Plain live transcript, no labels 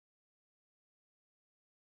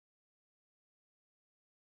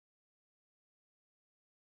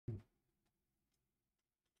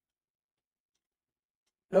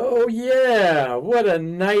Oh yeah, what a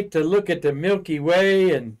night to look at the Milky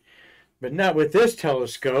Way and but not with this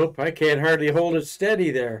telescope. I can't hardly hold it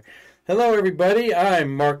steady there. Hello everybody,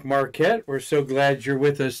 I'm Marquette. We're so glad you're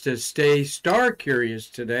with us to stay star curious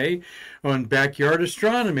today on Backyard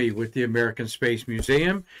Astronomy with the American Space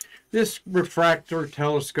Museum. This refractor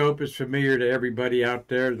telescope is familiar to everybody out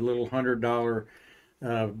there, the little $100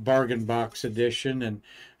 bargain box edition. And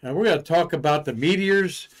we're going to talk about the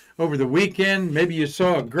meteors over the weekend. Maybe you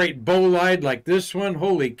saw a great bolide like this one.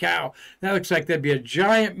 Holy cow, that looks like that'd be a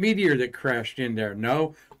giant meteor that crashed in there.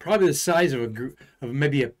 No, probably the size of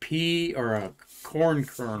maybe a pea or a corn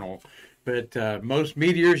kernel. But most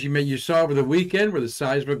meteors you saw over the weekend were the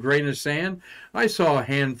size of a grain of sand. I saw a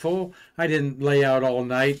handful. I didn't lay out all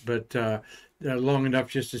night, but long enough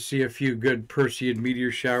just to see a few good Perseid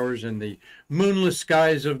meteor showers in the moonless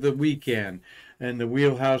skies of the weekend and the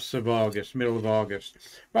wheelhouse of August, middle of August.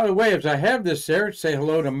 By the way, as I have this there, say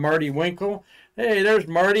hello to Marty Winkle. Hey, there's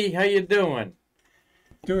Marty. How you doing?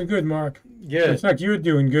 Doing good, Mark. Good. Looks like you're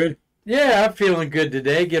doing good. Yeah, I'm feeling good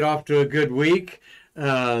today. Get off to a good week.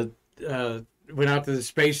 Went out to the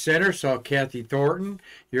Space Center, saw Kathy Thornton.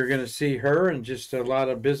 You're going to see her, and just a lot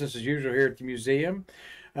of business as usual here at the museum.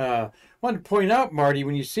 Wanted to point out, Marty,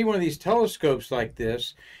 when you see one of these telescopes like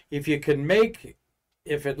this, if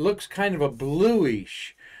it looks kind of a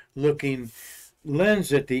bluish looking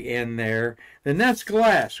lens at the end there, then that's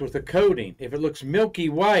glass with a coating. If it looks milky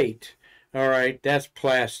white, all right, that's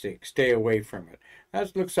plastic. Stay away from it.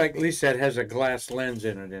 That looks like at least that has a glass lens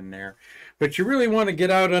in it in there. But you really want to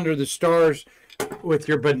get out under the stars with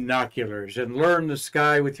your binoculars and learn the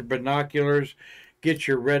sky with your binoculars. Get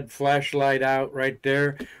your red flashlight out right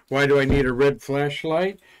there. Why do I need a red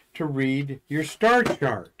flashlight? To read your star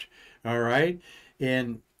chart. All right.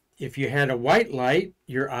 And if you had a white light,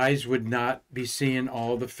 your eyes would not be seeing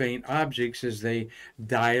all the faint objects as they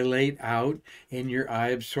dilate out and your eye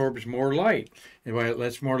absorbs more light. And it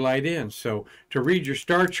lets more light in. So to read your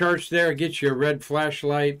star charts there, get you a red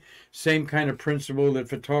flashlight. Same kind of principle that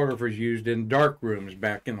photographers used in dark rooms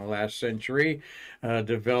back in the last century,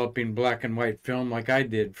 developing black and white film like I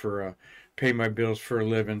did for pay my bills for a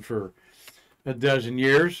living for a dozen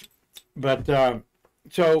years. But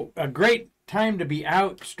so a great time to be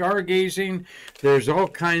out stargazing. There's all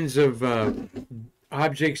kinds of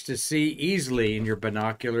objects to see easily in your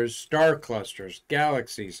binoculars, star clusters,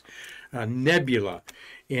 galaxies, nebula,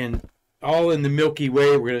 and all in the Milky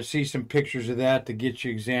Way. We're going to see some pictures of that to get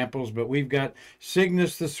you examples, but we've got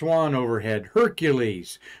Cygnus the Swan overhead,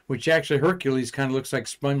 Hercules, which actually Hercules kind of looks like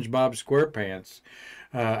SpongeBob SquarePants,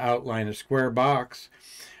 outline a square box.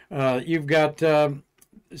 You've got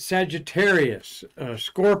Sagittarius,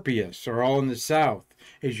 Scorpius are all in the south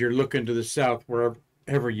as you're looking to the south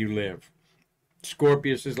wherever you live.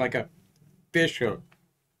 Scorpius is like a fish hook.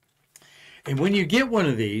 And when you get one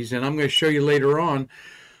of these, and I'm going to show you later on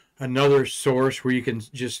another source where you can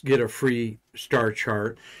just get a free star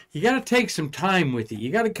chart, you got to take some time with it.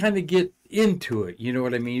 You got to kind of get into it. You know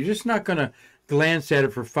what I mean? You're just not going to glance at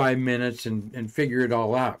it for 5 minutes and figure it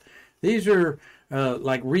all out. These are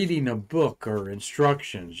like reading a book or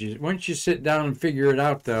instructions. Once you sit down and figure it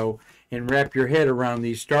out, though, and wrap your head around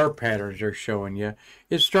these star patterns they're showing you,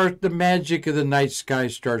 the magic of the night sky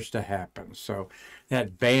starts to happen. So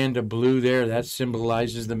that band of blue there, that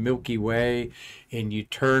symbolizes the Milky Way, and you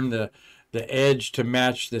turn the edge to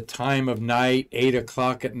match the time of night, 8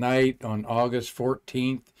 o'clock at night on August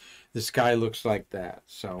 14th. The sky looks like that.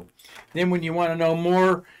 So then when you want to know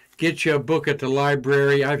more, get you a book at the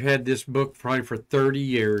library. I've had this book probably for 30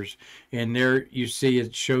 years, and there you see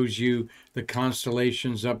it shows you the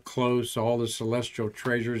constellations up close, all the celestial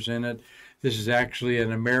treasures in it. This is actually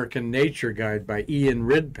an American nature guide by Ian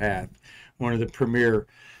Ridpath, one of the premier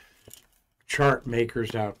chart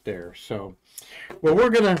makers out there. So, well, we're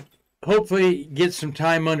going to hopefully get some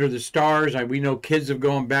time under the stars. We know kids have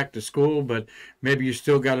gone back to school, but maybe you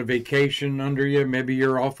still got a vacation under you. Maybe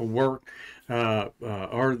you're off of work.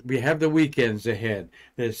 Or we have the weekends ahead.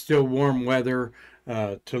 It's still warm weather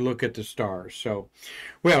to look at the stars. So,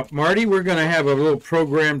 well, Marty, we're going to have a little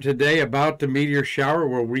program today about the meteor shower.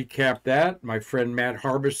 We'll recap that. My friend Matt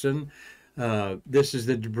Harbison, this is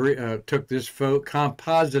the debris, took this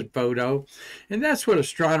composite photo, and that's what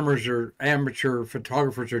astronomers or amateur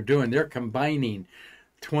photographers are doing. They're combining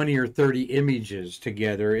 20 or 30 images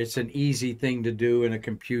together. It's an easy thing to do in a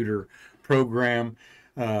computer program.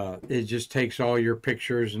 It just takes all your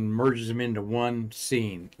pictures and merges them into one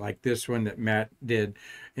scene, like this one that Matt did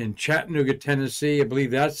in Chattanooga, Tennessee. I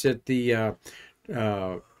believe that's at the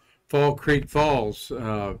Fall Creek Falls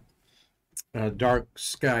dark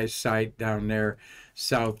sky site down there.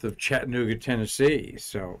 south of Chattanooga, Tennessee.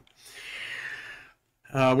 So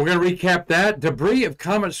we're going to recap that. Debris of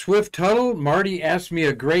Comet Swift-Tuttle. Marty asked me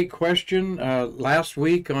a great question last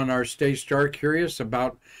week on our Stay Star Curious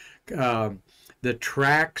about the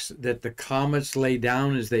tracks that the comets lay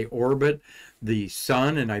down as they orbit the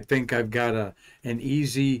sun, and I think I've got an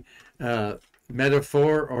easy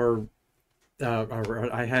metaphor or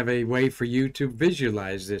I have a way for you to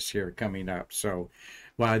visualize this here coming up. So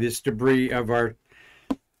while this debris of our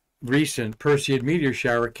recent Perseid meteor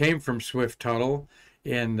shower came from Swift-Tuttle,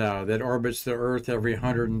 and that orbits the Earth every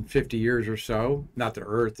 150 years or so, not the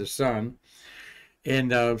Earth, the sun.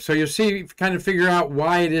 And so you'll see, kind of figure out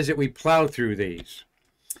why it is that we plow through these.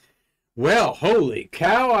 Well, holy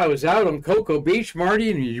cow, I was out on Cocoa Beach,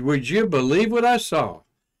 Marty, and would you believe what I saw?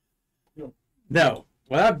 No.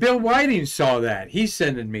 Well, Bill Whiting saw that. He's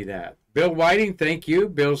sending me that. Bill Whiting, thank you.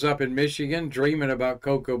 Bill's up in Michigan dreaming about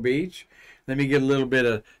Cocoa Beach. Let me get a little bit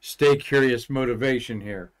of Stay Curious motivation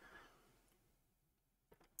here.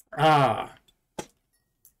 And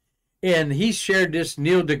he shared this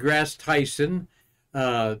Neil deGrasse Tyson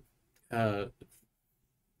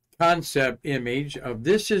concept image of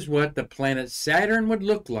this is what the planet Saturn would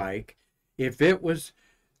look like if it was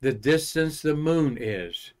the distance the moon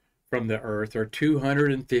is from the Earth, or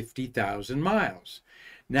 250,000 miles.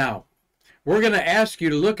 Now, we're going to ask you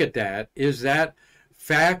to look at that. Is that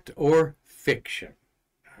fact or fiction?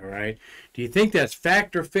 All right. Do you think that's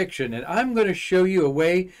fact or fiction? And I'm going to show you a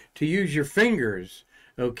way to use your fingers,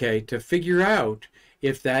 okay, to figure out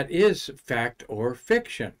if that is fact or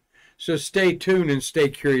fiction. So stay tuned and stay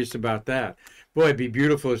curious about that. Boy, it'd be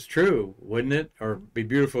beautiful as true, wouldn't it? Or be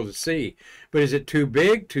beautiful to see. But is it too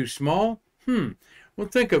big, too small? Well,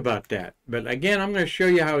 think about that. But again, I'm going to show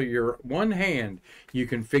you how your one hand you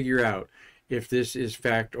can figure out if this is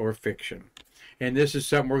fact or fiction. And this is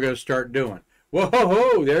something we're going to start doing.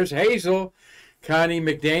 Whoa, there's Hazel. Connie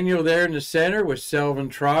McDaniel there in the center with Selvin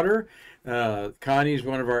Trotter. Connie's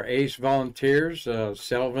one of our ace volunteers.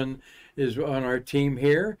 Selvin is on our team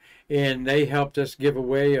here. And they helped us give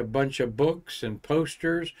away a bunch of books and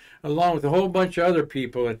posters, along with a whole bunch of other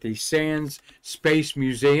people at the Sands Space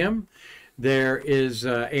Museum. There is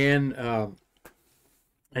Ann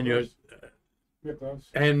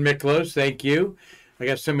Miklos, thank you. I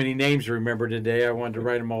got so many names to remember today, I wanted to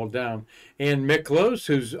write them all down. Ann Miklos,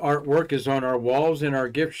 whose artwork is on our walls in our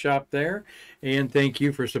gift shop there. And thank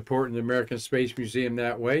you for supporting the American Space Museum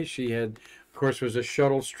that way. She had, of course, was a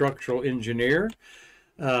shuttle structural engineer.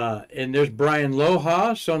 And there's Brian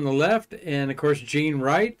Lohas on the left, and of course Jean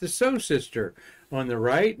Wright, the Sew sister, on the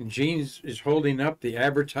right. And Jean is holding up the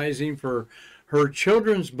advertising for her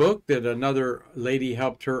children's book that another lady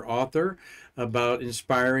helped her author about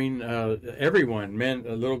inspiring everyone, men,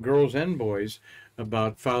 little girls and boys,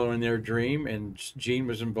 about following their dream. And Jean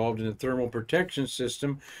was involved in the thermal protection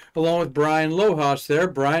system along with Brian Lohas there.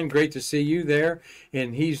 Brian, great to see you there.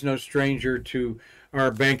 And he's no stranger to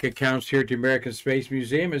our bank accounts here at the American Space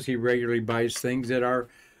Museum, as he regularly buys things at our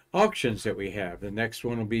auctions that we have. The next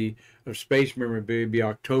one will be of space memorabilia, be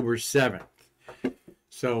October 7th.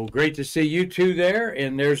 So great to see you two there.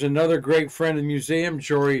 And there's another great friend of the museum,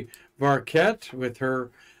 Jory Marquette, with her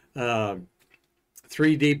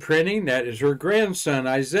 3D printing. That is her grandson,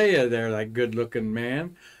 Isaiah, there, that good-looking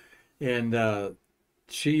man. And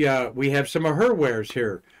we have some of her wares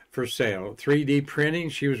here for sale. 3D printing.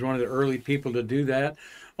 She was one of the early people to do that.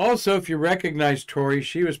 Also, if you recognize Tori,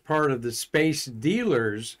 she was part of the Space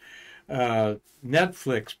Dealers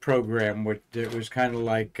Netflix program, which it was kind of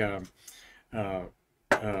like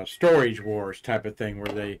Storage Wars type of thing,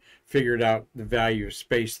 where they figured out the value of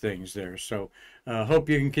space things there. So hope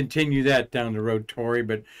you can continue that down the road, Tori.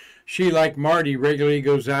 But she, like Marty, regularly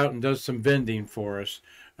goes out and does some vending for us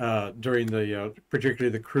during the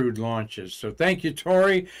particularly the crewed launches. So thank you,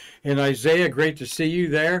 Tori and Isaiah. Great to see you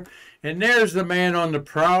there. And there's the man on the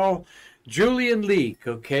prowl, Julian Leake.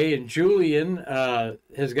 Okay, and Julian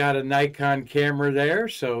has got a Nikon camera there,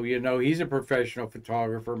 so you know he's a professional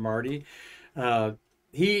photographer, Marty.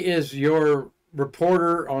 He is your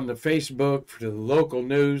reporter on the Facebook for the local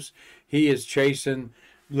news. He is chasing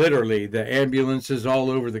literally the ambulances all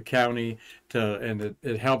over the county, and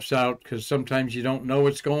it helps out because sometimes you don't know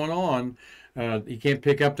what's going on. You can't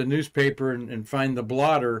pick up the newspaper and find the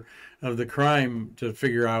blotter of the crime to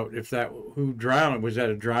figure out if who drowned. Was that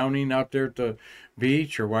a drowning out there at the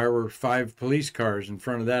beach, or why were 5 police cars in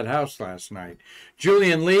front of that house last night?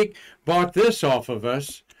 Julian Leake bought this off of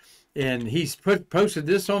us, and he's posted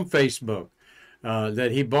this on Facebook.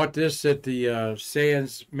 That he bought this at the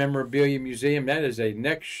Sands Memorabilia Museum. That is a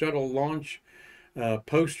next shuttle launch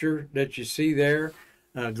poster that you see there.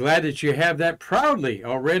 Glad that you have that proudly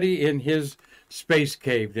already in his space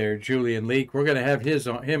cave there, Julian Leake. We're going to have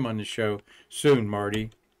him on the show soon,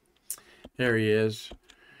 Marty. There he is.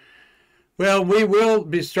 Well, we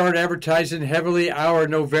will start advertising heavily our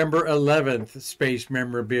November 11th Space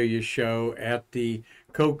Memorabilia Show at the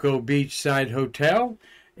Cocoa Beachside Hotel.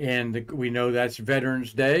 And we know that's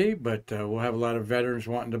Veterans Day, but we'll have a lot of veterans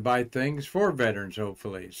wanting to buy things for veterans,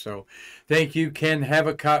 hopefully. So thank you, Ken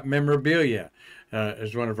Havocott Memorabilia,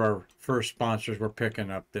 as one of our first sponsors we're picking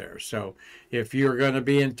up there. So if you're going to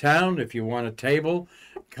be in town, if you want a table,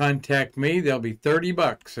 contact me. They'll be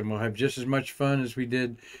 $30, and we'll have just as much fun as we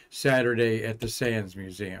did Saturday at the Sands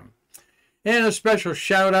Museum. And a special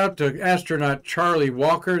shout out to astronaut Charlie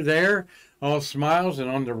Walker there, all smiles, and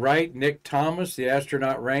on the right, Nick Thomas, the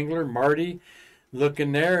astronaut wrangler, Marty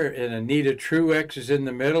looking there, and Anita Truex is in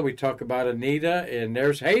the middle. We talk about Anita, and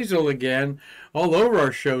there's Hazel again, all over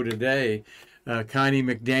our show today. Connie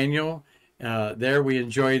McDaniel. There we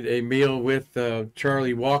enjoyed a meal with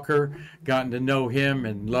Charlie Walker, gotten to know him,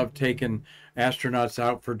 and love taking astronauts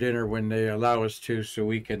out for dinner when they allow us to, so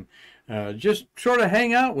we can just sort of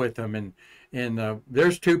hang out with them. And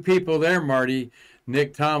there's two people there, Marty,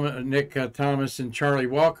 Nick Thomas and Charlie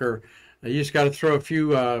Walker. You just got to throw a few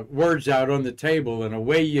words out on the table, and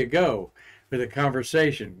away you go with a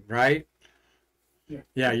conversation, right?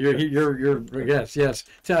 Yeah, you're yes.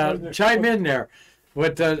 Chime in there.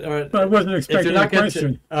 What? I wasn't expecting a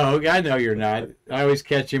question. I know you're not. I always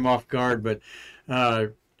catch him off guard, but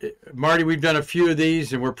Marty, we've done a few of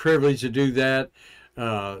these, and we're privileged to do that.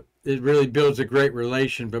 It really builds a great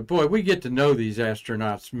relation. But boy, we get to know these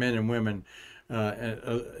astronauts, men and women.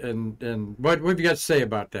 And what have you got to say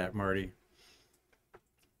about that, Marty?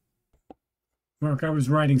 Mark, I was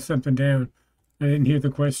writing something down. I didn't hear the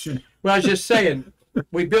question. Well, I was just saying,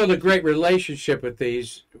 we build a great relationship with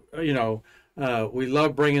these. You know, we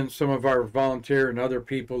love bringing some of our volunteer and other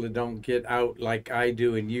people that don't get out like I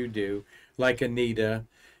do and you do, like Anita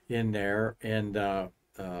in there. And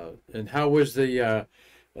how was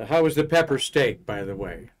the pepper steak, by the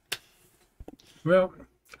way? Well,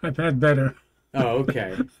 I've had better. Oh,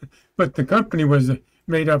 okay. But the company was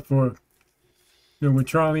made up for, with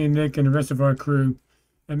Charlie and Nick and the rest of our crew,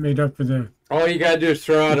 and made up for the... All you got to do is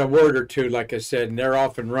throw out a word or two, like I said, and they're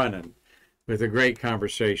off and running with a great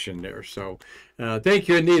conversation there. So thank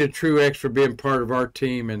you, Anita Truex, for being part of our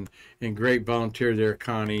team, and great volunteer there,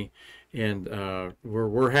 Connie. And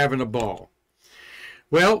we're having a ball.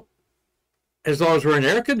 Well, as long as we're in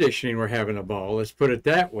air conditioning, we're having a ball. Let's put it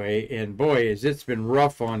that way. And boy, it's been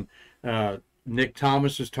rough on... Nick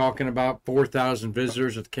Thomas was talking about 4,000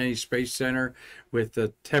 visitors at the Kennedy Space Center with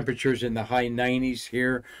the temperatures in the high 90s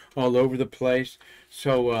here all over the place.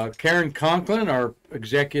 So Karan Conklin, our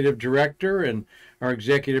executive director and our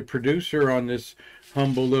executive producer on this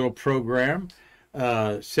humble little program,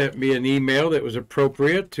 sent me an email that was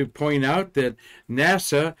appropriate to point out that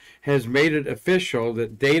NASA has made it official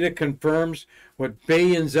that data confirms what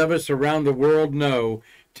billions of us around the world know.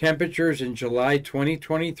 Temperatures in July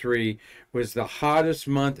 2023 was the hottest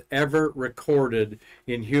month ever recorded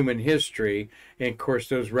in human history. And of course,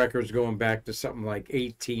 those records going back to something like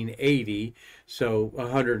 1880, so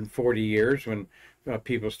 140 years when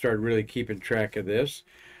people started really keeping track of this.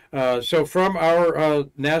 So from our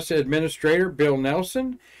NASA administrator, Bill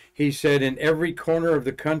Nelson, he said, in every corner of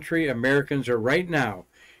the country, Americans are right now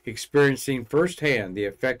experiencing firsthand the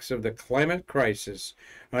effects of the climate crisis,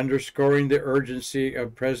 underscoring the urgency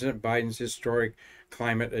of President Biden's historic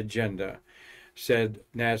climate agenda, said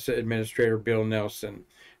NASA Administrator Bill Nelson.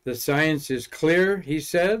 The science is clear, he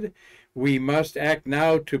said. We must act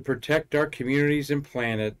now to protect our communities and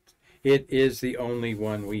planet. It is the only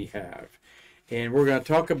one we have. And we're going to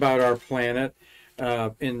talk about our planet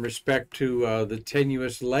in respect to the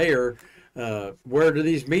tenuous layer. Where do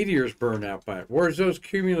these meteors burn out by? Where's those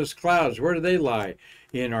cumulus clouds? Where do they lie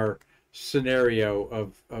in our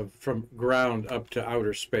scenario of from ground up to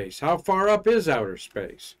outer space? How far up is outer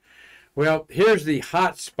space? Well, here's the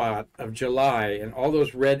hot spot of July, and all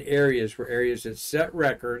those red areas were areas that set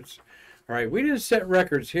records. All right, we didn't set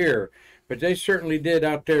records here, but they certainly did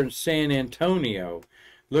out there in San Antonio.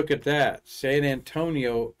 Look at that. San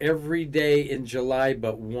Antonio, every day in July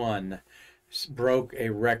but one, broke a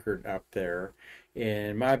record up there.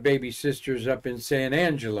 And my baby sister's up in San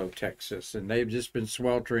Angelo, Texas, and they've just been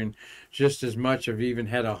sweltering just as much. Have even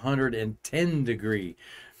had 110-degree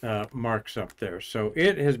marks up there. So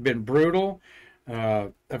it has been brutal.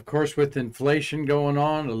 Of course, with inflation going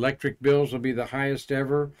on, electric bills will be the highest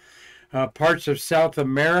ever. Parts of South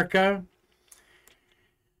America,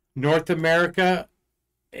 North America,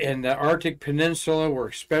 and the Arctic Peninsula were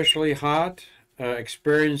especially hot.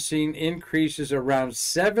 experiencing increases around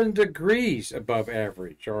 7 degrees above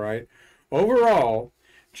average. All right. Overall,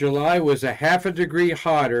 July was a half a degree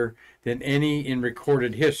hotter than any in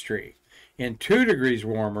recorded history, and 2 degrees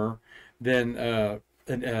warmer than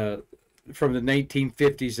from the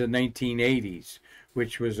 1950s and 1980s,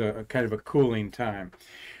 which was a kind of a cooling time.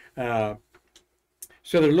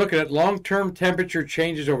 So they're looking at long-term temperature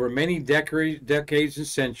changes over many decades and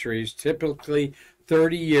centuries. Typically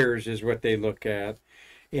 30 years is what they look at.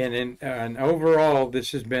 And overall,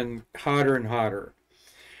 this has been hotter and hotter.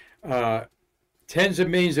 Tens of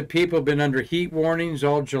millions of people have been under heat warnings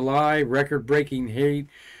all July, record-breaking heat.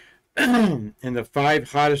 And the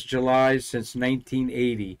 5 hottest Julys since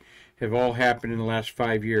 1980 have all happened in the last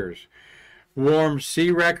 5 years. Warm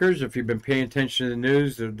sea records, if you've been paying attention to the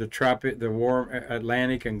news, the warm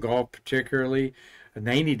Atlantic and Gulf particularly,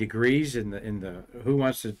 90 degrees in the who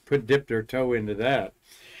wants to dip their toe into that?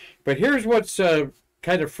 But here's what's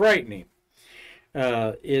kind of frightening.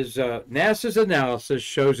 NASA's analysis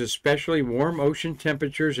shows especially warm ocean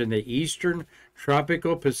temperatures in the eastern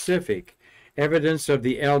tropical Pacific, evidence of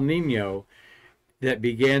the El Nino that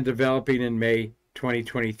began developing in May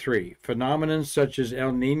 2023. Phenomena such as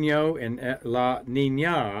El Nino and La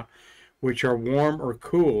Nina, which are warm or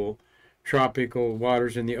cool tropical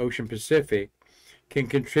waters in the ocean Pacific, can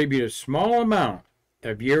contribute a small amount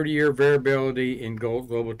of year-to-year variability in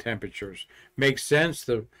global temperatures. Makes sense.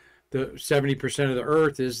 The 70% of the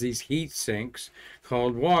Earth is these heat sinks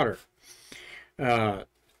called water. So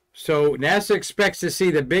NASA expects to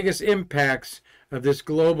see the biggest impacts of this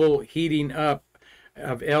global heating up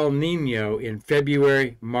of El Nino in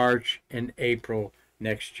February, March, and April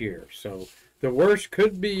next year. So the worst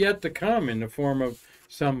could be yet to come in the form of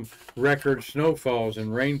some record snowfalls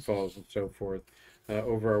and rainfalls and so forth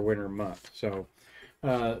over our winter month. So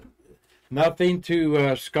nothing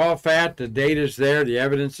to scoff at. The data's there. The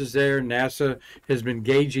evidence is there. NASA has been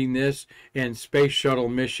gauging this, and space shuttle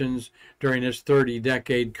missions during its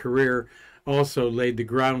 30-decade career also laid the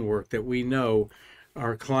groundwork that we know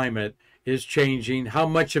our climate is changing. How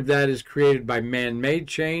much of that is created by man-made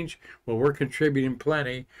change? Well, we're contributing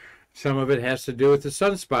plenty. Some of it has to do with the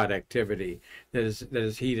sunspot activity that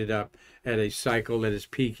is heated up at a cycle that is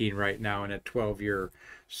peaking right now in a 12-year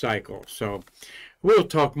cycle. So we'll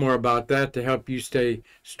talk more about that to help you stay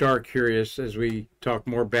star curious as we talk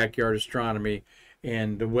more backyard astronomy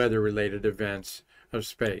and the weather-related events of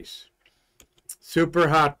space. Super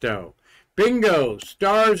hot, though. Bingo!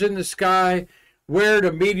 Stars in the sky. Where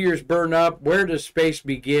do meteors burn up? Where does space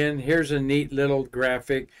begin? Here's a neat little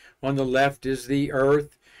graphic. On the left is the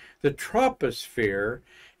Earth. The troposphere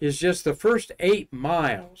is just the first 8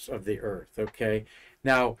 miles of the Earth, okay?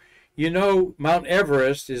 Now, you know Mount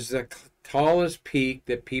Everest is the tallest peak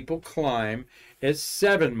that people climb. It's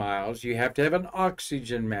 7 miles. You have to have an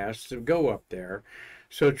oxygen mask to go up there.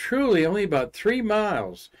 So truly only about 3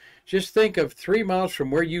 miles. Just think of 3 miles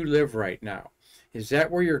from where you live right now. Is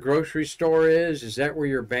that where your grocery store is? Is that where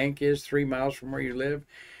your bank is, 3 miles from where you live?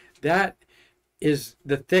 That is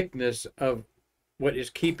the thickness of what is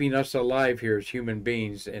keeping us alive here as human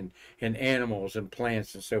beings and animals and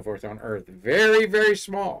plants and so forth on Earth. Very, very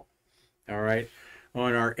small, all right,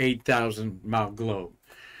 on our 8,000-mile globe.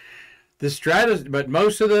 But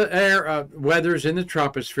most of the air weather's in the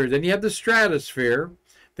troposphere. Then you have the stratosphere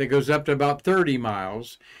that goes up to about 30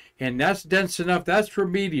 miles. And that's dense enough. That's for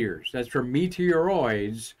meteors. That's where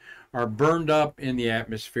meteoroids are burned up in the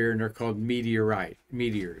atmosphere, and they're called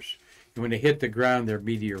meteors. And when they hit the ground, they're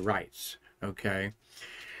meteorites. Okay.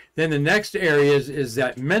 Then the next area is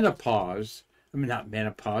that mesosphere.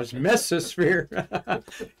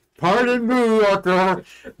 Pardon me,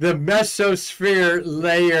 the mesosphere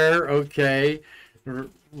layer. Okay.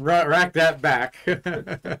 Rack that back.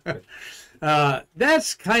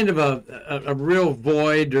 That's kind of a real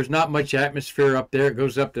void. There's not much atmosphere up there. It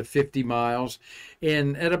goes up to 50 miles.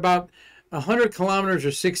 And at about 100 kilometers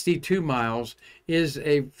or 62 miles is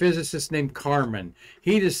a physicist named Kármán.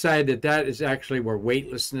 He decided that is actually where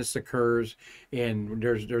weightlessness occurs, and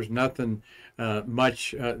there's nothing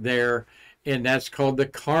much there. And that's called the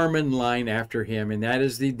Kármán line after him. And that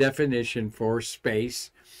is the definition for space,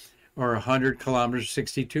 or 100 kilometers,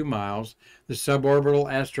 62 miles. The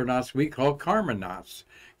suborbital astronauts we call Kármánauts.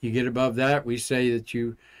 You get above that, we say that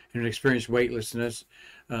you experience weightlessness.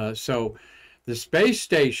 So the space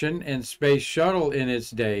station and space shuttle in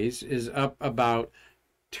its days is up about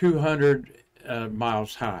 200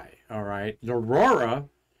 miles high, all right? The Aurora,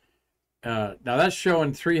 now that's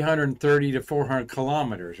showing 330 to 400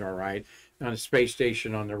 kilometers, all right, on a space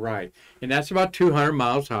station on the right. And that's about 200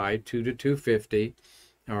 miles high, 2 to 250.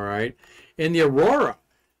 All right. And the Aurora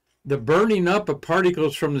the burning up of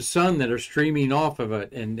particles from the sun that are streaming off of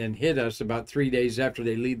it and hit us about 3 days after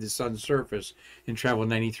they leave the sun's surface and travel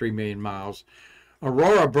 93 million miles.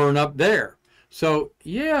 Aurora burn up there. So,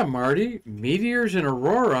 yeah, Marty, meteors and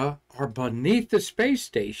aurora are beneath the space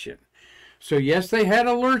station. So, yes, they had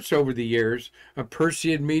alerts over the years of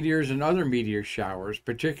Perseid meteors and other meteor showers,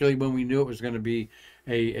 particularly when we knew it was going to be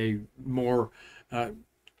a more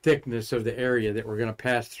thickness of the area that we're going to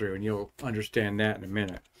pass through, and you'll understand that in a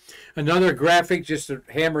minute. Another graphic just to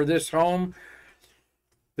hammer this home.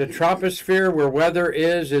 The troposphere, where weather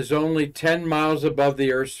is only 10 miles above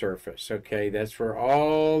the Earth's surface. Okay, that's where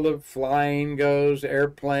all the flying goes,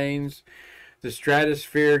 airplanes. The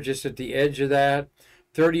stratosphere, just at the edge of that.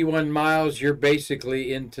 31 miles, you're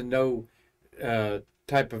basically into no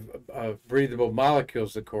type of breathable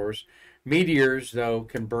molecules, of course. Meteors, though,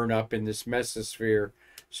 can burn up in this mesosphere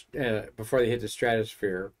before they hit the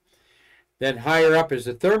stratosphere. Then higher up is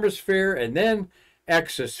the thermosphere, and then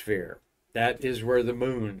exosphere. That is where the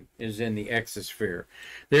moon is, in the exosphere.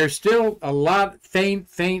 There's still a lot faint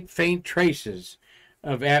traces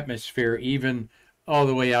of atmosphere, even all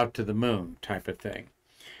the way out to the moon type of thing.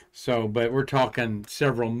 So, but we're talking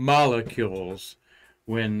several molecules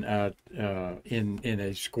when in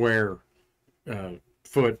a square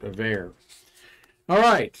foot of air. All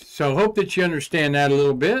right, so hope that you understand that a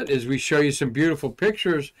little bit as we show you some beautiful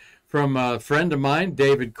pictures from a friend of mine,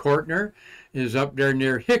 David Kortner, is up there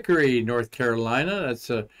near Hickory, North Carolina. That's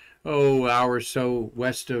a hour or so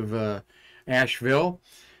west of Asheville.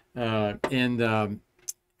 Of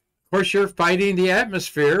course, you're fighting the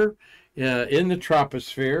atmosphere in the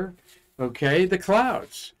troposphere. Okay, the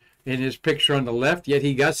clouds. In his picture on the left, yet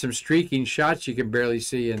he got some streaking shots you can barely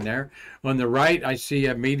see in there. On the right, I see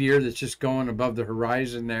a meteor that's just going above the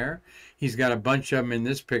horizon there. He's got a bunch of them in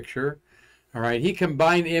this picture. All right, he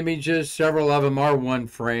combined images. Several of them are one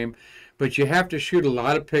frame, but you have to shoot a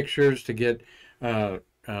lot of pictures to get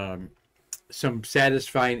some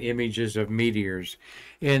satisfying images of meteors.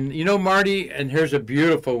 And you know, Marty, and here's a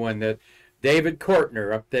beautiful one that David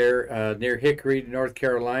Kortner up there near Hickory, North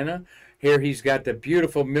Carolina. Here he's got the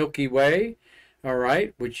beautiful Milky Way, all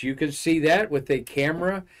right, which you can see that with a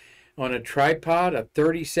camera on a tripod, a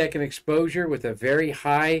 30-second exposure with a very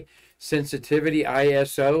high sensitivity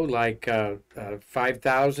ISO, like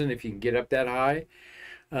 5,000 if you can get up that high.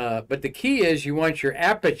 But the key is you want your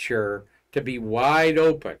aperture to be wide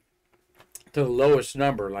open to the lowest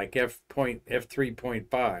number, like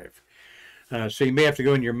f3.5. So you may have to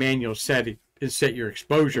go in your manual setting and set your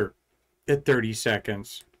exposure at 30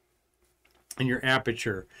 seconds and your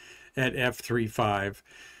aperture at f3.5.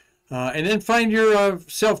 And then find your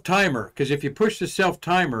self-timer, because if you push the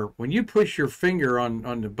self-timer, when you push your finger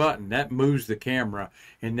on the button, that moves the camera,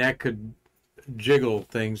 and that could jiggle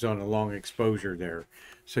things on a long exposure there.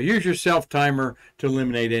 So use your self-timer to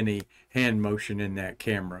eliminate any hand motion in that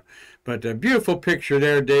camera. But a beautiful picture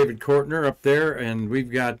there, David Kortner up there, and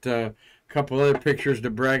we've got a couple other pictures to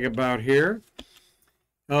brag about here.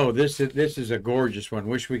 Oh, this is a gorgeous one.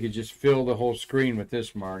 Wish we could just fill the whole screen with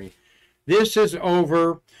this, Marty. This is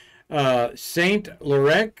over Saint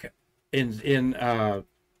Lorec in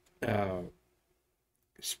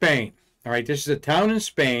Spain. All right, this is a town in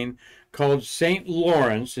Spain called Saint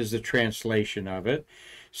Lawrence is the translation of it.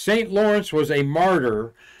 Saint Lawrence was a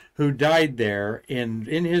martyr who died there, and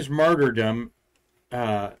in his martyrdom,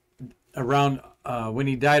 when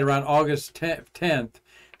he died around August 10th,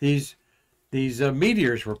 these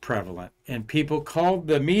meteors were prevalent, and people called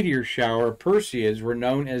the meteor shower, Perseids, were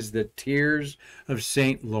known as the Tears of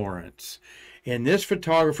St. Lawrence. And this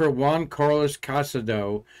photographer, Juan Carlos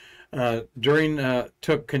Casado,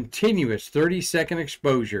 took continuous 30-second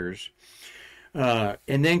exposures,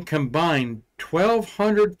 and then combined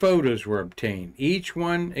 1,200 photos were obtained, each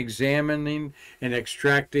one examining and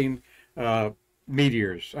extracting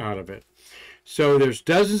meteors out of it. So there's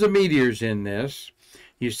dozens of meteors in this.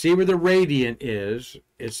 You see where the radiant is.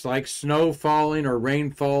 It's like snow falling or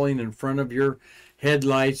rain falling in front of your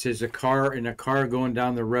headlights as a car going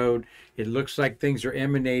down the road. It looks like things are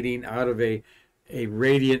emanating out of a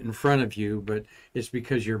radiant in front of you, but it's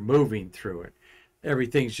because you're moving through it.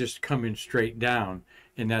 Everything's just coming straight down,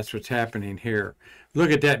 and that's what's happening here.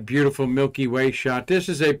 Look at that beautiful Milky Way shot. This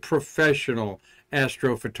is a professional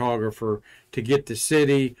astrophotographer to get the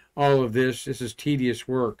city, all of this. This is tedious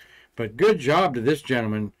work. But good job to this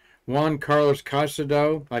gentleman, Juan Carlos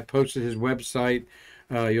Casado. I posted his website.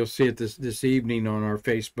 You'll see it this evening on our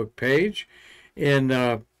Facebook page.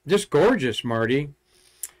 And just gorgeous, Marty,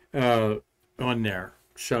 on there.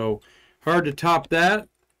 So hard to top that.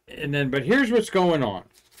 And then, but here's what's going on.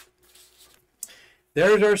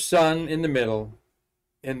 There's our sun in the middle.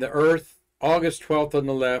 and the Earth, August 12th on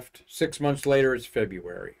the left. 6 months later, it's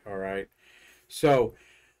February. All right. So,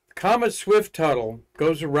 Comet Swift-Tuttle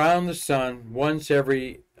goes around the sun once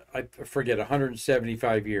every, I forget,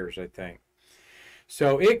 175 years, I think.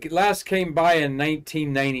 So it last came by in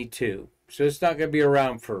 1992. So it's not going to be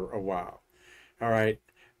around for a while. All right.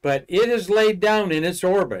 But it has laid down in its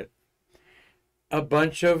orbit a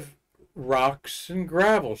bunch of rocks and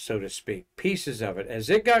gravel, so to speak, pieces of it. As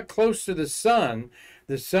it got close to the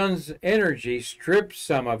sun's energy stripped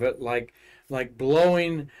some of it like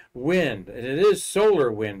blowing wind. And it is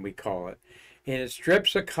solar wind, we call it. And it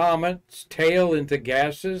strips a comet's tail into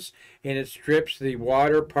gases, and it strips the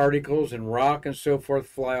water particles and rock and so forth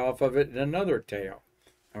fly off of it in another tail.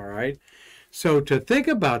 All right. So to think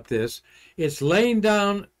about this, it's laying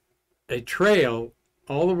down a trail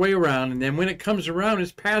all the way around, and then when it comes around,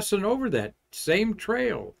 it's passing over that same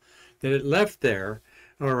trail that it left there,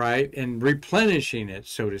 all right, and replenishing it,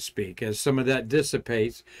 so to speak. As some of that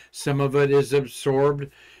dissipates, some of it is absorbed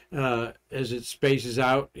as it spaces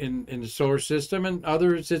out in the solar system, and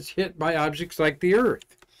others it's hit by objects like the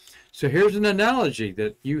Earth. So here's an analogy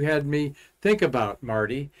that you had me think about,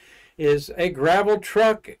 Marty, is a gravel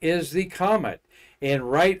truck is the comet.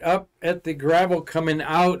 And right up at the gravel coming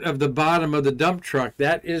out of the bottom of the dump truck,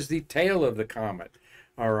 that is the tail of the comet,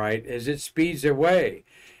 all right, as it speeds away.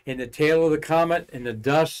 And the tail of the comet and the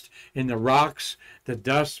dust and the rocks, the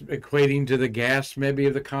dust equating to the gas maybe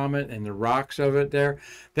of the comet and the rocks of it there,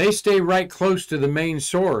 they stay right close to the main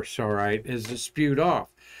source, all right, as it's spewed off.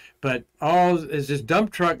 But as this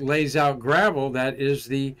dump truck lays out gravel, that is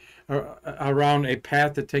the around a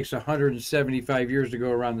path that takes 175 years to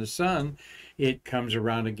go around the sun, it comes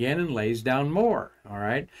around again and lays down more, all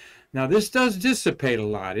right? Now, this does dissipate a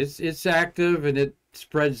lot. It's active and it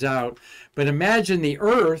spreads out. But imagine the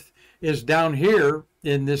Earth is down here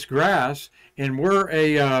in this grass, and we're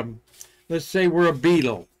a, let's say we're a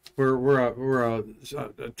beetle. We're a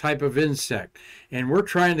type of insect, and we're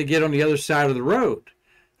trying to get on the other side of the road,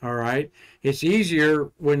 all right? It's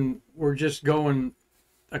easier when we're just going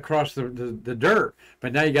across the dirt,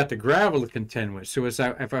 but now you got the gravel to contend with. So it's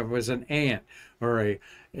if I was an ant or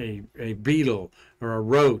a beetle or a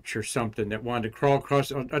roach or something that wanted to crawl across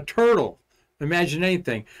a turtle, imagine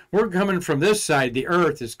anything. We're coming from this side, the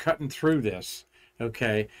Earth is cutting through this,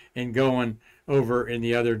 okay, and going over in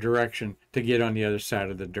the other direction to get on the other side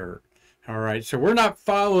of the dirt. All right, so we're not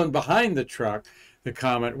following behind the truck, the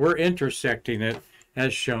comet, we're intersecting it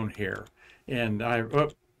as shown here. And I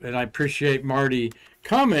appreciate Marty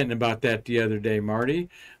commenting about that the other day, Marty.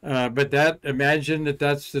 But imagine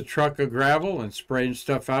that's the truck of gravel and spraying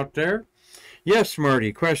stuff out there. Yes,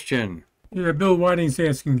 Marty, question. Yeah, Bill Whiting's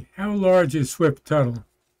asking, how large is Swift-Tuttle?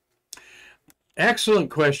 Excellent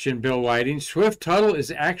question, Bill Whiting. Swift-Tuttle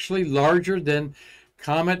is actually larger than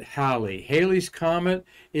Comet Halley. Halley's comet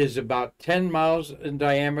is about 10 miles in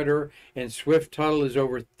diameter, and Swift-Tuttle is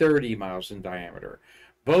over 30 miles in diameter.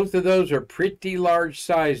 Both of those are pretty large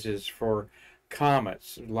sizes for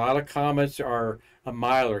comets. A lot of comets are a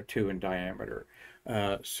mile or two in diameter.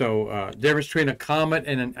 The difference between a comet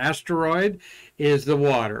and an asteroid is the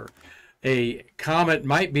water. A comet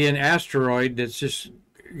might be an asteroid that's just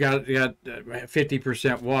got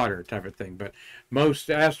 50% water type of thing, but most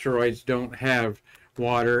asteroids don't have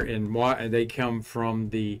water, and they come from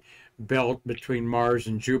the belt between Mars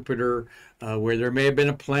and Jupiter, where there may have been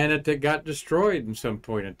a planet that got destroyed in some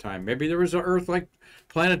point in time. Maybe there was an Earth-like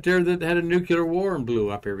planet there that had a nuclear war and blew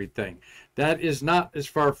up everything. That is not as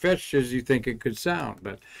far-fetched as you think it could sound.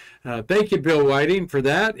 But thank you, Bill Whiting, for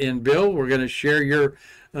that. And Bill, we're going to share your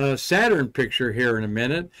Saturn picture here in a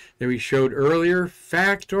minute that we showed earlier.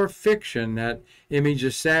 Fact or fiction, that image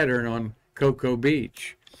of Saturn on Cocoa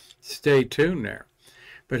Beach. Stay tuned there.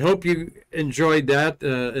 But hope you enjoyed that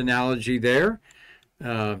analogy there.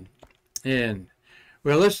 And,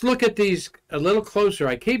 well, let's look at these a little closer.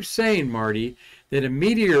 I keep saying, Marty, that a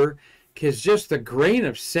meteor is just a grain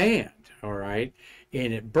of sand, all right?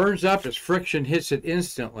 And it burns up as friction hits it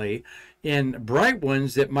instantly. And bright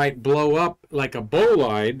ones that might blow up like a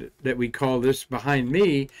bolide, that we call this behind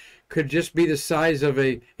me, could just be the size of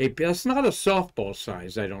that's not a softball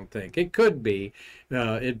size, I don't think. It could be.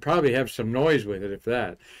 It'd probably have some noise with it, if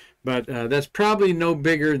that. But that's probably no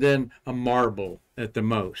bigger than a marble at the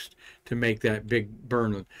most to make that big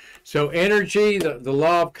burn. So energy, the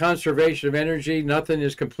law of conservation of energy, nothing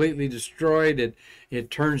is completely destroyed.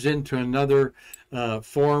 It turns into another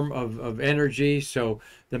form of energy. So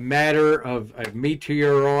the matter of a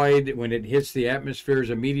meteoroid, when it hits the atmosphere as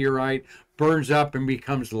a meteorite, burns up and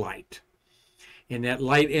becomes light. And that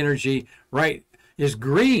light energy, right, is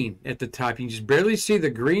green at the top. You can just barely see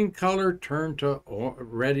the green color turn to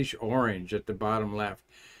reddish orange at the bottom left.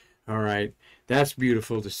 All right, that's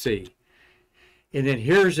beautiful to see. And then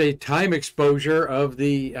here's a time exposure of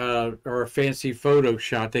the, or a fancy photo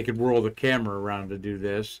shot. They could whirl the camera around to do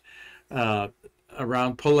this.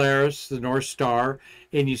 Around Polaris, the North Star,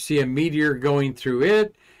 and you see a meteor going through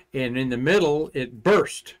it, and in the middle, it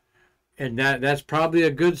burst. And that's probably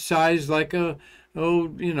a good size, like size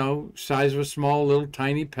of a small little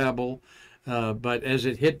tiny pebble. But as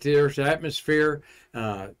it hit the Earth's atmosphere,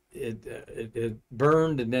 it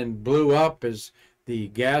burned and then blew up as the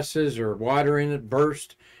gases or water in it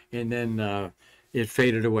burst, and then it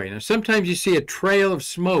faded away. Now, sometimes you see a trail of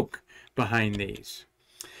smoke behind these.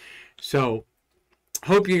 So,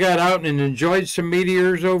 hope you got out and enjoyed some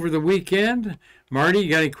meteors over the weekend. Marty, you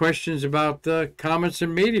got any questions about the comets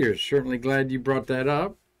and meteors? Certainly glad you brought that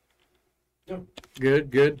up. No.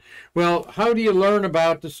 Good, good. Well, how do you learn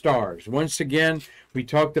about the stars? Once again, we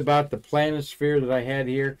talked about the planisphere that I had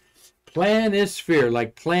here. Planisphere,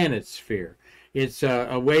 like planet sphere. It's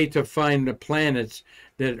a way to find the planets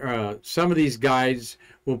that some of these guides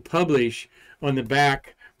will publish on the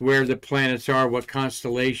back where the planets are, what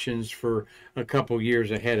constellations for a couple years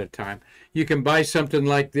ahead of time. You can buy something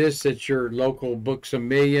like this at your local Books A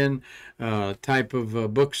Million type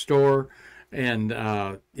of bookstore, and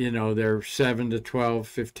they're $7 to $12,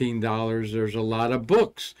 $15. There's a lot of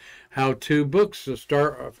books, how-to books,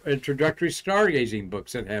 introductory stargazing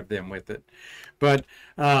books that have them with it. But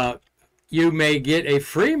you may get a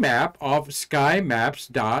free map off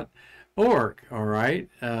skymaps.org. All right.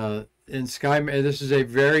 In this is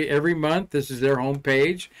every month, this is their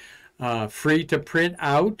homepage, free to print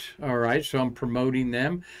out. All right, so I'm promoting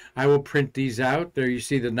them. I will print these out. There you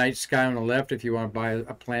see the night sky on the left if you want to buy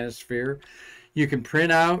a planisphere. You can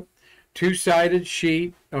print out two-sided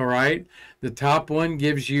sheet. All right, the top one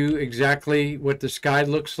gives you exactly what the sky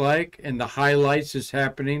looks like, and the highlights is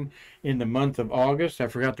happening in the month of August. I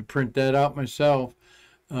forgot to print that out myself,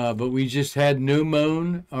 but we just had new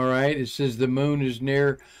moon. All right, it says the moon is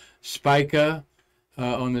near Spica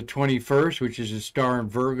on the 21st, which is a star in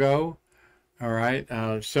Virgo. All right.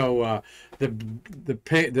 So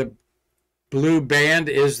the blue band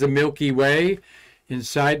is the Milky Way.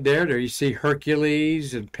 Inside there you see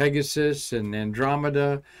Hercules and Pegasus and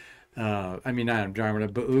Andromeda. Not Andromeda,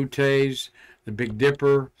 but Utes, the Big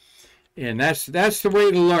Dipper, and that's the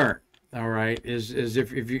way to learn. All right, is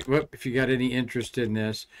if you got any interest in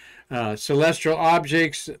this, celestial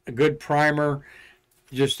objects, a good primer.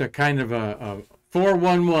 Just a kind of a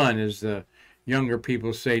 411, as the younger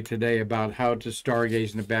people say today, about how to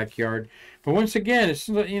stargaze in the backyard. But once again, it's,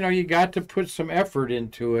 you got to put some effort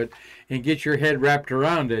into it and get your head wrapped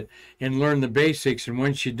around it and learn the basics. And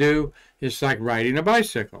once you do, it's like riding a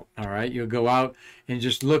bicycle. All right, you'll go out and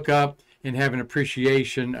just look up and have an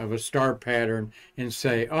appreciation of a star pattern and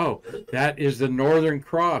say, oh, that is the Northern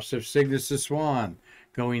Cross of Cygnus the Swan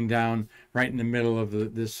going down right in the middle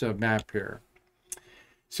of this map here.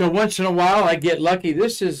 So once in a while, I get lucky.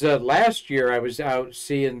 This is last year I was out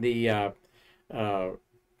seeing the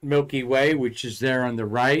Milky Way, which is there on the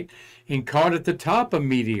right, and caught at the top a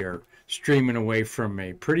meteor streaming away from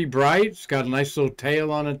me. Pretty bright. It's got a nice little tail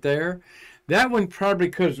on it there. That one probably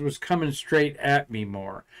because it was coming straight at me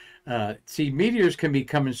more. See, meteors can be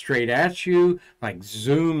coming straight at you, like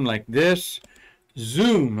zoom like this.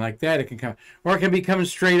 Zoom like that, it can come, or it can be coming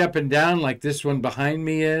straight up and down like this one behind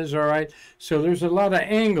me is. All right, so there's a lot of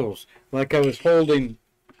angles. Like I was holding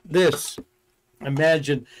this,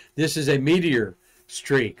 imagine this is a meteor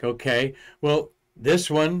streak. Okay, well,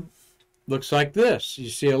 this one looks like this. You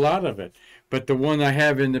see a lot of it, but the one I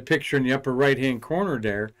have in the picture in the upper right hand corner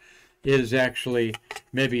there is actually,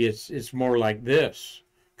 maybe it's more like this,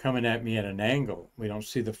 coming at me at an angle. We don't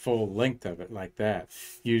see the full length of it like that,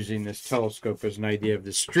 using this telescope as an idea of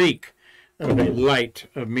the streak of a light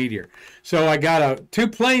of meteor. So I got two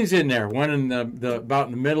planes in there, one in the about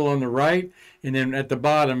in the middle on the right, and then at the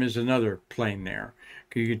bottom is another plane there.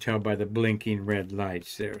 You can tell by the blinking red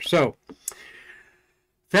lights there. So,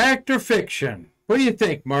 fact or fiction? What do you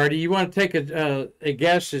think, Marty? You want to take a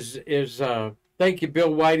guess? Thank you,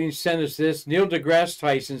 Bill Whiting sent us this. Neil deGrasse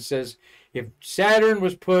Tyson says, if Saturn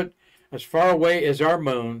was put as far away as our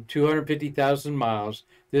moon, 250,000 miles,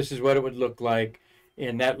 this is what it would look like.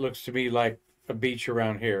 And that looks to me like a beach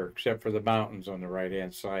around here, except for the mountains on the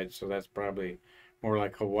right-hand side. So that's probably more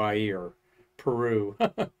like Hawaii or Peru.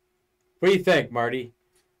 What do you think, Marty?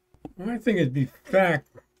 Well, I think it'd be fact,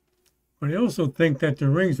 but I also think that the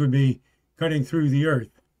rings would be cutting through the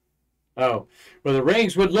Earth. Oh, well, the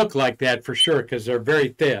rings would look like that for sure because they're very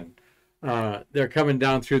thin. They're coming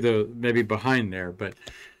down through the, maybe behind there. But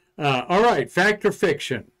all right, fact or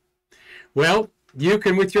fiction? Well, you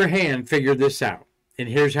can with your hand figure this out. And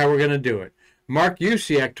here's how we're going to do it. Mark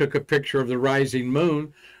Usiak took a picture of the rising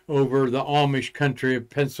moon over the Amish country of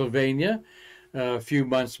Pennsylvania a few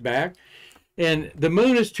months back. And the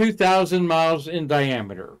moon is 2,000 miles in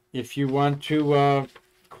diameter. If you want to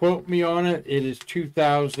quote me on it, it is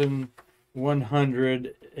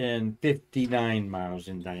 2,159 miles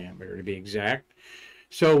in diameter, to be exact.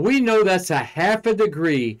 So we know that's a half a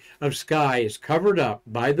degree of sky is covered up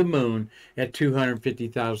by the moon at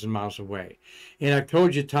 250,000 miles away. And I've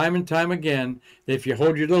told you time and time again that if you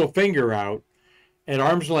hold your little finger out at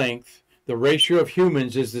arm's length, the ratio of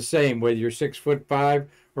humans is the same, whether you're 6'5"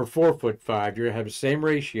 or 4'5", you're going to have the same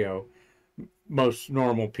ratio, most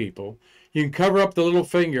normal people. You can cover up the little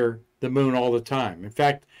finger, the moon, all the time. In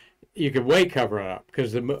fact, you could way cover it up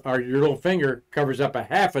because your little finger covers up a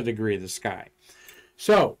half a degree of the sky.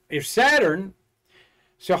 So if Saturn,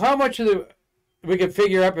 so how much of the, we can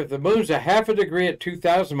figure up if the moon's a half a degree at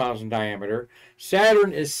 2,000 miles in diameter,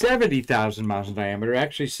 Saturn is 70,000 miles in diameter,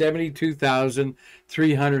 actually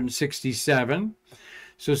 72,367.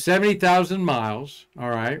 So 70,000 miles, all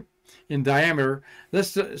right, in diameter.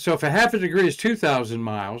 So if a half a degree is 2,000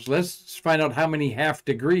 miles, let's find out how many half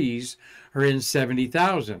degrees are in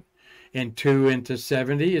 70,000. And 2 into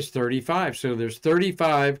 70 is 35. So there's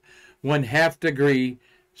 35 1/2 degree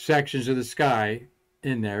sections of the sky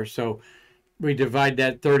in there. So we divide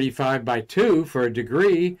that 35 by 2 for a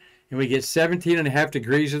degree, and we get 17.5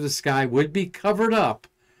 degrees of the sky would be covered up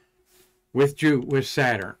with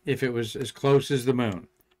Saturn if it was as close as the moon.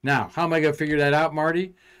 Now, how am I going to figure that out,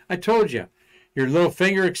 Marty? I told you. Your little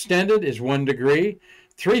finger extended is 1 degree.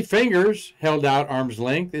 3 fingers held out arm's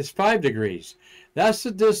length is 5 degrees. That's the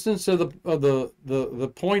distance of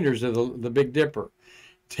the pointers of the Big Dipper.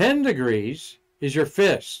 10 degrees is your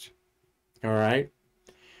fist, all right?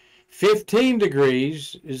 15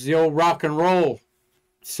 degrees is the old rock and roll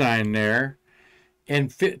sign there. And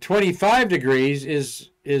 25 degrees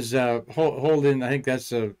is holding, I think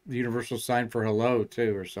that's a universal sign for hello,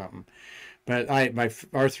 too, or something. But my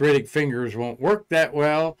arthritic fingers won't work that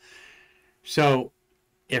well. So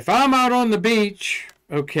if I'm out on the beach,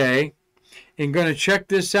 okay, and going to check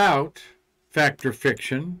this out, fact or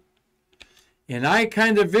fiction, and I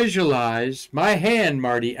kind of visualize my hand,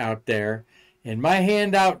 Marty, out there, and my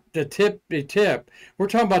hand out the tip, we're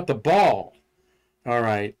talking about the ball, all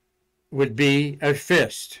right, would be a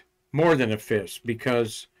fist, more than a fist,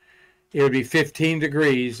 because it would be 15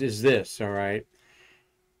 degrees is this, all right?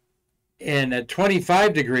 And at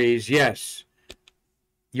 25 degrees, yes,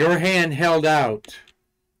 your hand held out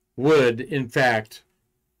would, in fact,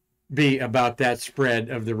 be about that spread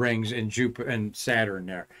of the rings in Jupiter and Saturn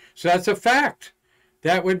there. So that's a fact.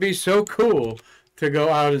 That would be so cool to go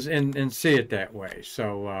out and see it that way.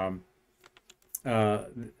 So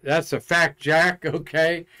that's a fact, Jack,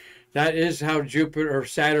 okay? That is how Jupiter or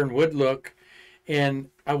Saturn would look. And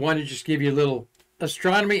I want to just give you a little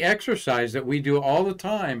astronomy exercise that we do all the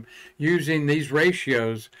time using these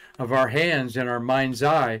ratios of our hands and our mind's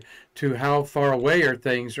eye to how far away are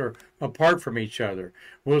things or apart from each other.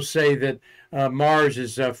 We'll say that Mars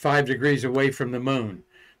is 5 degrees away from the moon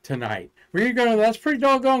tonight. Well, you're going, that's pretty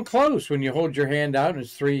doggone close when you hold your hand out and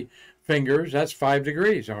it's 3 fingers. That's 5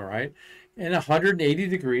 degrees, all right? And 180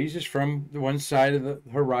 degrees is from one side of the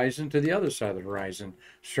horizon to the other side of the horizon.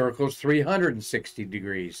 Circle's 360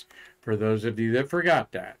 degrees, for those of you that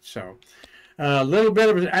forgot that. So a little bit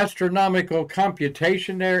of an astronomical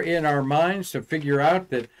computation there in our minds to figure out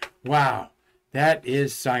that, wow, that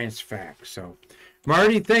is science fact. So,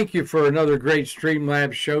 Marty, thank you for another great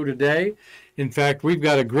Streamlabs show today. In fact, we've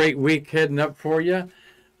got a great week heading up for you.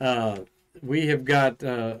 We have got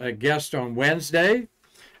a guest on Wednesday.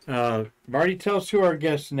 Marty, tell us who our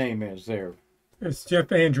guest's name is there. It's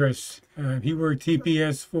Jeff Andrus. He worked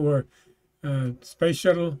TPS for Space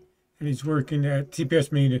Shuttle, and he's working at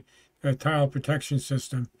TPS, meaning a tile protection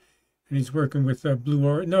system. And he's working with Blue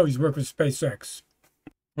Origin. No, he's working with SpaceX.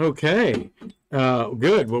 Okay,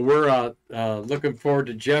 good. Well, we're looking forward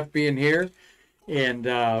to Jeff being here. And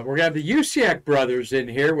we're going to have the Usiak brothers in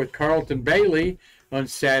here with Carlton Bailey on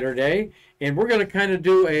Saturday. And we're going to kind of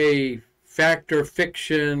do a fact or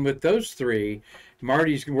fiction with those 3.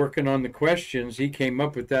 Marty's working on the questions. He came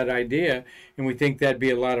up with that idea, and we think that'd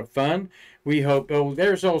be a lot of fun. We hope, oh,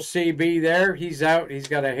 there's old CB there. He's out. He's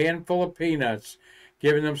got a handful of peanuts.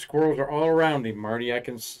 Giving them squirrels are all around him, Marty.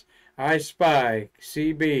 I spy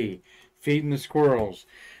CB feeding the squirrels.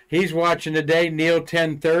 He's watching today. Neil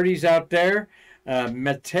 1030's out there.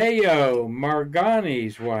 Matteo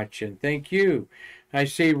Margani's watching. Thank you. I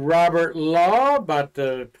see Robert Law about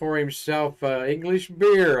to pour himself English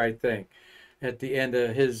beer, I think, at the end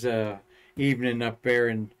of his evening up there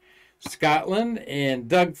in Scotland. And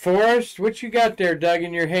Doug Forrest, what you got there, Doug,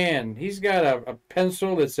 in your hand? He's got a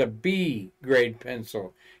pencil that's a B grade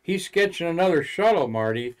pencil. He's sketching another shuttle,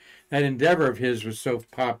 Marty. That endeavor of his was so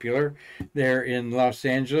popular there in Los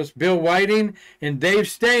Angeles. Bill Whiting and Dave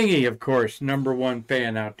Stange, of course, #1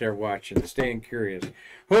 fan out there watching, staying curious.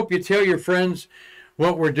 Hope you tell your friends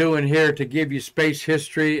what we're doing here to give you space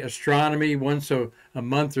history, astronomy, once a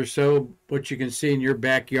month or so, what you can see in your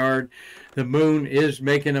backyard. The moon is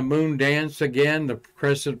making a moon dance again. The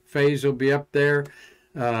crescent phase will be up there.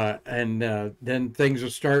 And then things will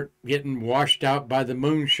start getting washed out by the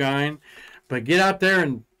moonshine. But get out there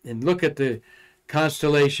and look at the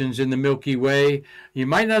constellations in the Milky Way. You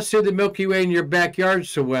might not see the Milky Way in your backyard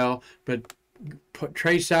so well, but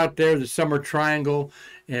trace out there the summer triangle,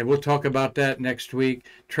 and we'll talk about that next week.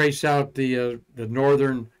 Trace out the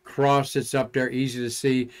northern cross that's up there, easy to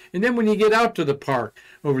see. And then when you get out to the park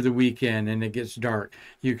over the weekend and it gets dark,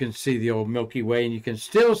 you can see the old Milky Way, and you can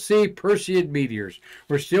still see Perseid Meteors.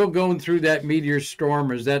 We're still going through that meteor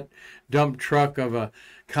storm as that dump truck of a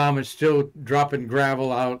comet still dropping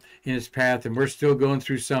gravel out in its path, and we're still going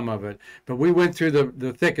through some of it. But we went through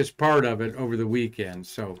the thickest part of it over the weekend.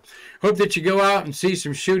 So hope that you go out and see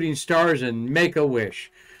some shooting stars and make a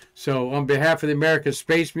wish. So on behalf of the American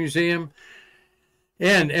Space Museum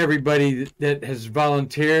and everybody that has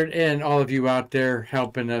volunteered and all of you out there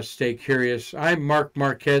helping us stay curious, I'm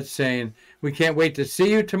Marquette saying we can't wait to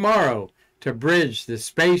see you tomorrow to bridge the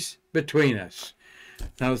space between us.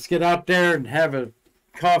 Now let's get out there and have a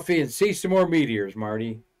coffee and see some more meteors,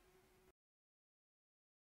 Marty.